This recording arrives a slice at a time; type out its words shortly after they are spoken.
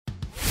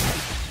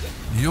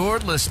You're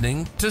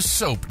listening to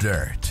Soap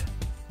Dirt,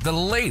 the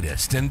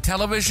latest in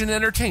television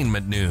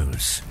entertainment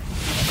news.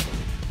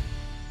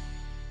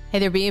 Hey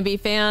there, B&B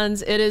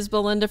fans. It is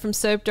Belinda from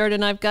Soap Dirt,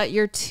 and I've got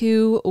your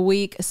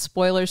 2-week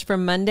spoilers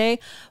from Monday,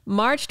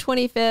 March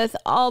 25th,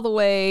 all the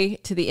way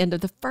to the end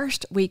of the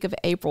first week of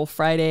April,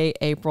 Friday,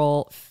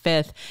 April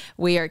 5th.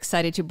 We are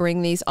excited to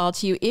bring these all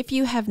to you. If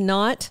you have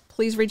not,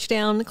 please reach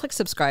down and click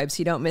subscribe so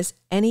you don't miss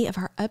any of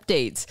our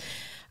updates.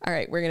 All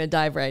right, we're going to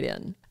dive right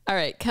in. All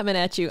right, coming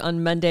at you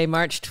on Monday,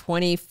 March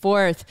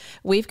 24th,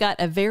 we've got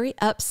a very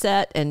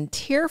upset and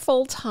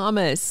tearful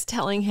Thomas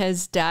telling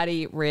his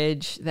daddy,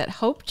 Ridge, that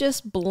Hope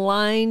just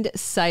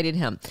blindsided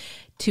him.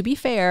 To be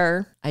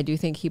fair, I do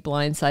think he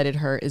blindsided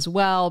her as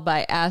well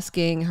by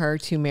asking her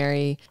to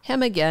marry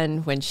him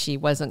again when she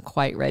wasn't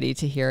quite ready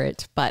to hear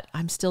it. But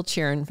I'm still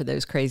cheering for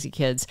those crazy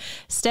kids.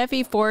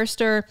 Steffy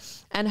Forrester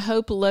and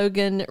Hope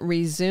Logan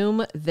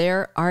resume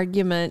their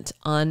argument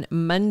on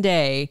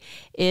Monday.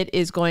 It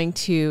is going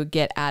to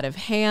get out of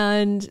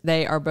hand.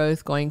 They are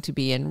both going to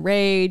be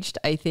enraged.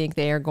 I think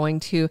they are going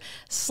to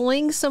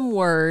sling some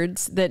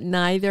words that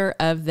neither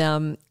of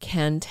them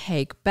can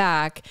take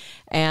back.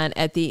 And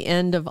at the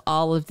end of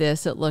all of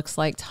this, it looks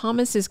like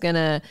Thomas is going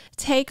to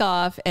take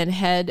off and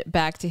head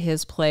back to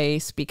his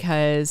place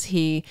because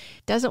he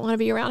doesn't want to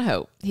be around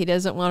Hope. He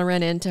doesn't want to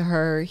run into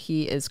her.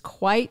 He is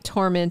quite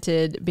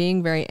tormented,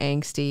 being very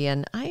angsty,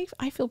 and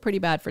I feel pretty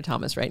bad for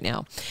Thomas right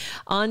now.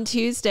 On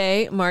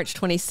Tuesday, March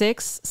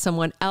 26th,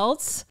 someone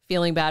else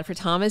feeling bad for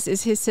Thomas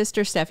is his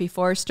sister, Steffy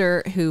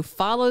Forrester, who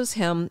follows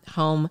him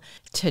home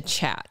to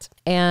chat.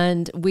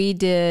 And we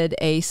did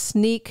a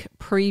sneak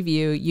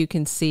preview you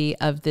can see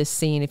of this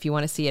scene if you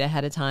want to see it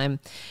ahead of time.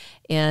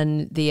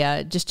 And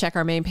just check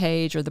our main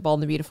page or the Bold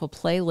and the Beautiful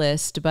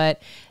playlist.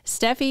 But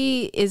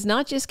Steffy is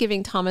not just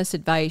giving Thomas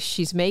advice.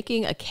 She's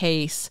making a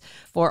case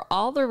for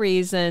all the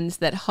reasons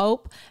that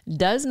Hope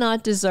does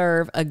not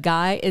deserve a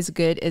guy as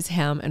good as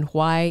him and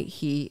why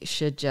he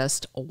should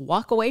just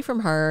walk away from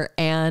her.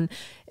 And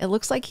it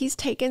looks like he's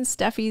taken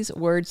Steffy's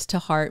words to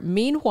heart.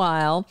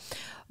 Meanwhile,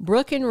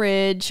 Brooke and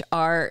Ridge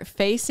are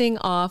facing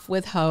off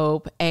with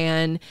Hope,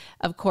 and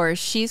of course,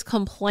 she's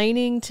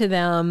complaining to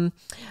them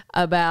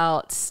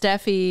about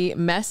Steffy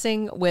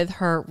messing with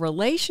her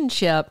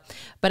relationship,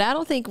 but I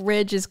don't think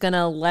Ridge is going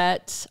to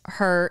let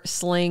her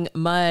sling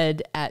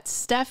mud at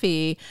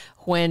Steffy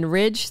when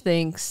Ridge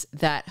thinks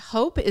that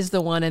Hope is the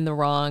one in the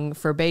wrong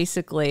for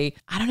basically,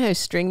 I don't know,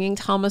 stringing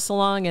Thomas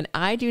along. And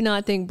I do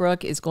not think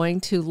Brooke is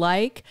going to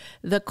like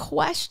the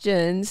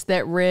questions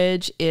that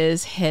Ridge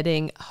is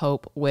hitting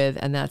Hope with,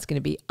 and that's going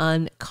to be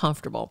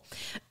uncomfortable.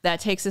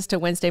 That takes us to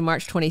Wednesday,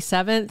 March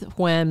 27th,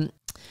 when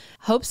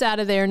Hope's out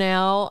of there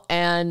now,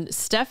 and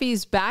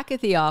Steffy's back at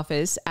the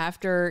office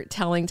after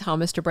telling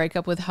Thomas to break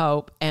up with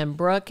Hope, and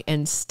Brooke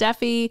and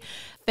Steffy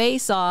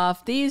face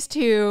off. These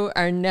two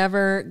are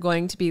never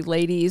going to be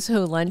ladies who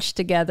lunch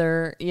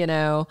together. You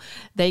know,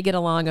 they get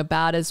along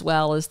about as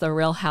well as the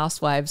Real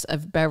Housewives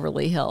of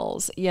Beverly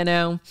Hills, you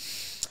know.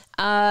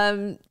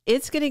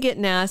 It's going to get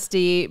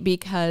nasty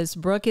because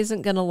Brooke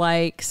isn't going to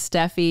like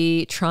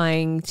Steffy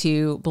trying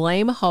to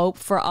blame Hope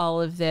for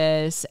all of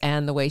this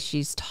and the way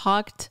she's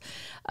talked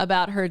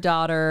about her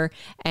daughter.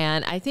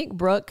 And I think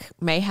Brooke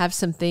may have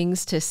some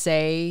things to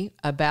say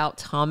about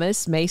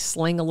Thomas, may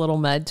sling a little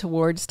mud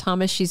towards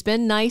Thomas. She's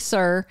been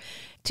nicer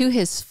to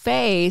his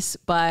face,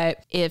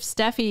 but if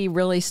Steffy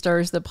really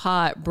stirs the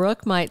pot,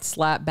 Brooke might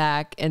slap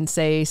back and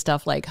say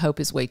stuff like Hope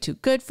is way too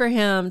good for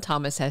him.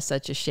 Thomas has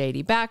such a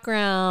shady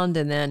background.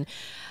 And then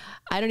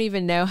I don't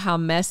even know how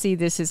messy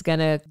this is going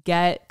to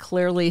get.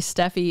 Clearly,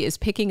 Steffy is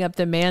picking up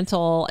the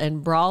mantle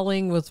and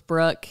brawling with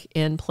Brooke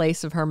in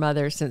place of her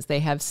mother since they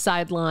have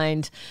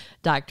sidelined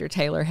Dr.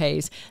 Taylor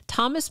Hayes.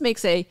 Thomas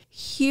makes a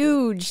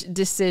huge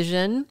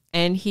decision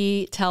and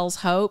he tells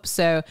Hope.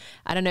 So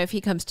I don't know if he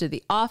comes to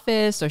the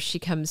office or she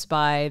comes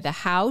by the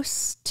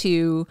house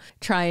to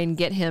try and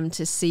get him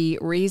to see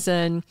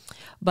reason.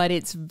 But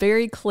it's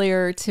very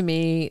clear to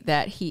me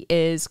that he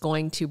is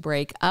going to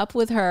break up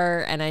with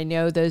her. And I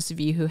know those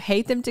of you who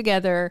hate them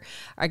together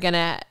are going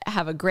to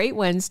have a great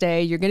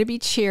Wednesday. You're going to be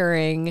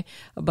cheering.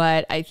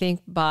 But I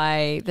think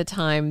by the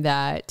time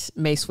that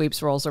May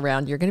Sweeps rolls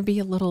around, you're going to be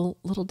a little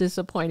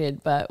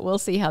disappointed, but we'll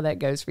see how that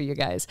goes for you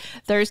guys.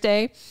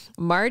 Thursday,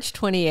 March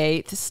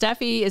 28th,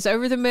 Steffy is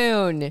over the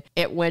moon.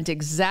 It went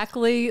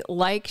exactly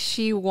like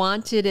she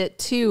wanted it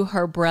to.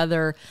 Her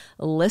brother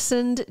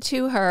listened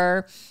to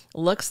her.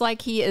 Looks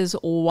like he is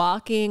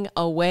walking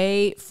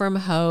away from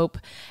Hope.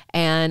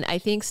 And I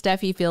think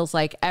Steffy feels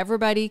like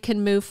everybody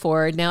can move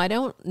forward. Now, I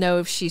don't know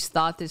if she's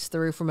thought this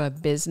through from a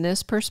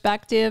business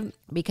perspective,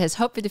 because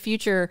Hope for the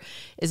Future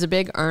is a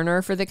big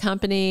earner for the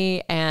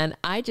company. And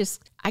I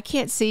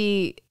can't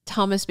see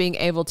Thomas being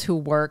able to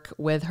work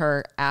with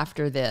her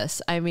after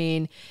this. I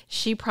mean,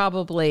 she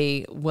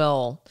probably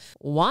will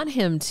want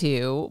him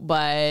to,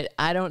 but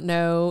I don't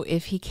know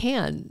if he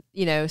can,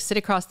 sit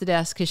across the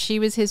desk, because she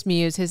was his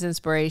muse, his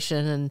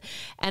inspiration,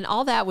 and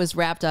all that was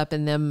wrapped up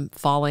in them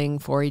falling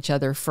for each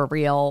other for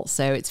real.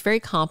 So it's very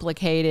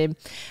complicated.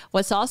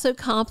 What's also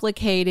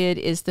complicated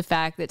is the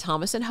fact that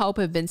Thomas and Hope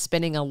have been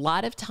spending a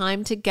lot of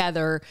time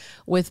together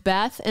with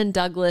Beth and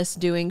Douglas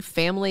doing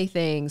family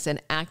things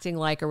and acting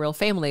like a real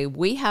family.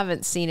 We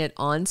haven't seen it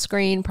on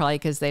screen, probably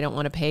because they don't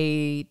want to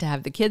pay to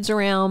have the kids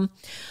around.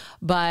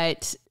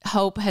 But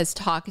Hope has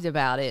talked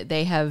about it.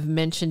 They have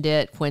mentioned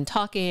it when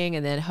talking,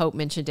 and then Hope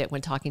mentioned it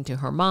when talking to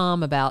her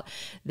mom about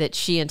that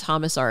she and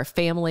Thomas are a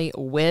family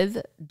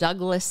with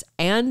Douglas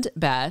and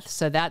Beth.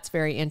 So that's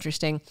very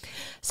interesting.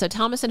 So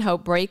Thomas and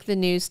Hope break the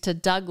news to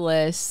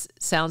Douglas.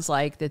 Sounds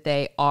like that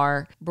they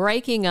are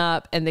breaking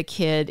up, and the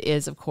kid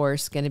is, of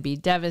course, going to be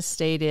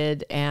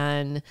devastated,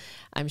 and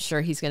I'm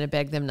sure he's going to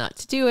beg them not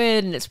to do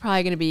it, and it's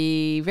probably going to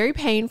be very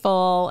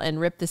painful and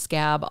rip the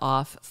scab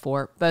off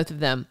for both of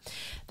them.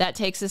 That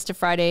takes us to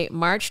Friday,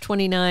 March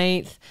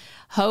 29th.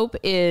 Hope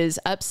is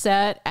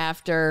upset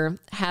after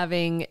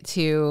having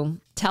to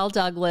tell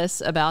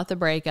Douglas about the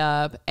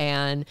breakup,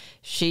 and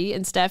she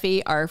and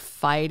Steffy are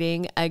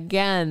fighting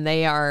again.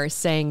 They are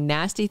saying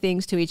nasty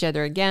things to each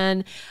other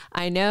again.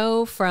 I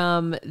know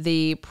from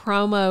the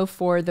promo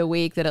for the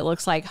week that it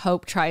looks like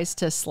Hope tries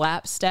to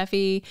slap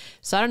Steffy.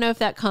 So I don't know if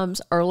that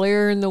comes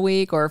earlier in the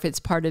week or if it's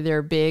part of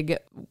their big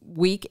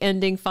week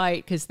ending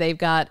fight, because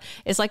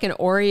it's like an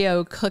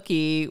Oreo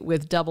cookie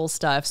with double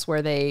stuffs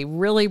where they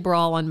really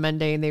brawl on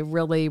Monday and they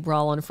really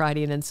brawl on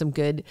Friday, and then some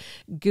good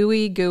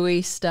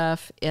gooey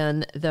stuff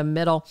in the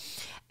middle.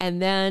 And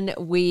then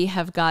we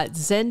have got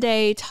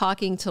Zende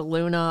talking to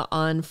Luna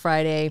on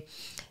Friday.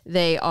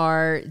 They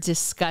are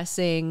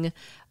discussing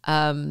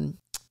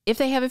if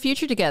they have a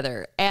future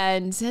together.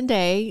 And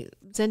Zende,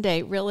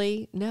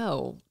 really?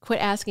 No. Quit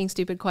asking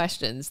stupid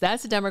questions.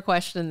 That's a dumber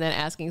question than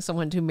asking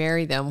someone to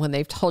marry them when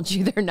they've told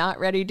you they're not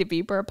ready to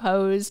be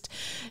proposed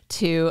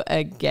to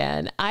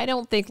again. I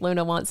don't think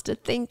Luna wants to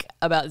think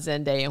about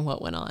Zende and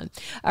what went on.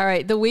 All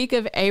right, the week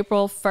of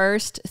April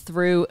 1st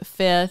through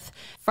 5th.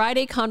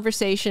 Friday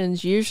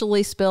conversations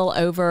usually spill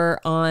over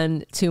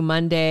on to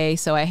Monday,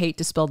 so I hate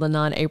to spill the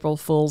non-April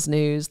Fool's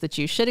news that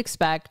you should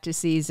expect to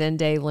see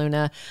Zende,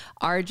 Luna,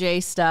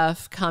 RJ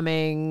stuff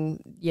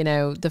coming,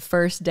 the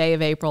first day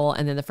of April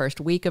and then the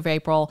first week of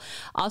April.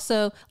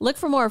 Also, look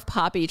for more of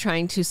Poppy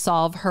trying to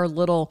solve her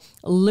little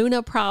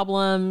Luna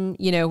problem,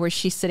 where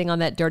she's sitting on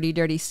that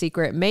dirty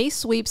secret. May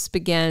Sweeps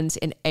begins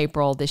in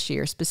April this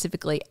year,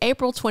 specifically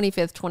April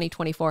 25th,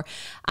 2024.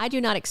 I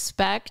do not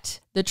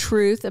expect the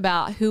truth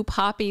about who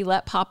Poppy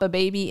let pop a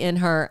baby in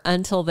her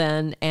until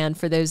then. And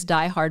for those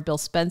diehard Bill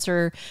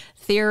Spencer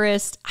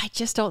theorists, I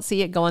just don't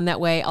see it going that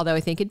way, although I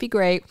think it'd be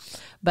great.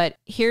 But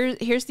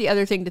here's the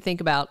other thing to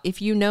think about.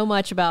 If you know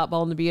much about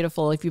Bold and the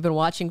Beautiful, if you've been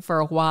watching for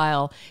a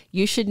while,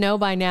 you should know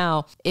by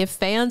now, if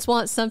fans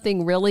want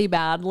something really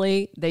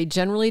badly, they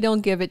generally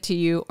don't give it to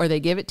you, or they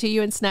give it to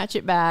you and snatch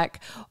it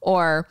back,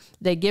 or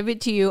they give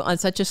it to you on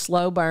such a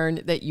slow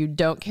burn that you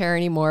don't care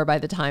anymore by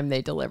the time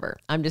they deliver.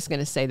 I'm just going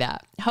to say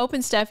that. Hope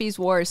and Steffy's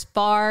war is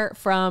far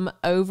from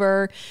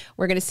over.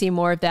 We're going to see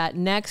more of that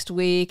next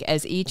week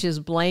as each is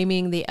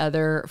blaming the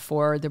other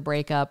for the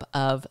breakup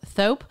of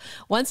Thope.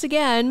 Once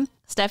again,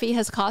 Steffy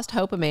has cost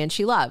Hope a man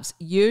she loves.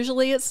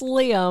 Usually it's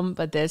Liam,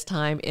 but this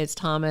time it's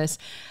Thomas.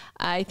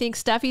 I think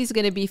Steffy's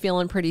going to be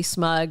feeling pretty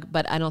smug,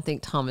 but I don't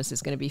think Thomas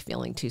is going to be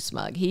feeling too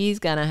smug. He's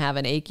going to have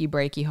an achy,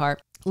 breaky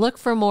heart. Look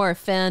for more of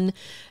Finn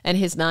and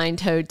his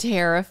 9-toed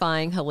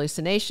terrifying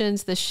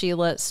hallucinations. The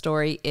Sheila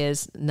story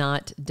is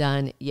not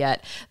done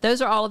yet.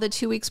 Those are all of the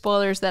 2-week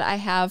spoilers that I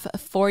have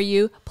for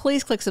you.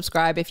 Please click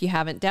subscribe if you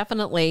haven't.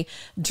 Definitely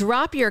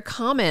drop your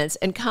comments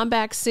and come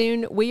back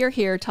soon. We are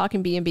here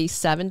talking B&B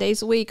 7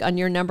 days a week on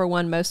your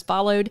 #1 most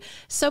followed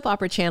soap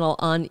opera channel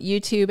on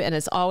YouTube. And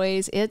as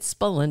always, it's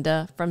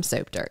Belinda from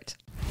Soap Dirt.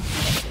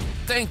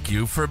 Thank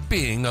you for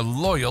being a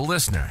loyal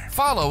listener.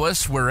 Follow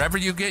us wherever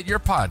you get your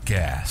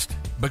podcast,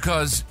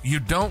 because you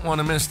don't want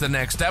to miss the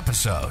next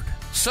episode.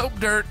 Soap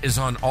Dirt is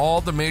on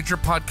all the major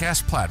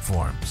podcast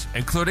platforms,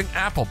 including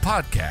Apple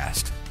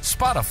Podcast,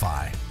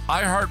 Spotify,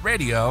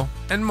 iHeartRadio,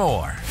 and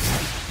more.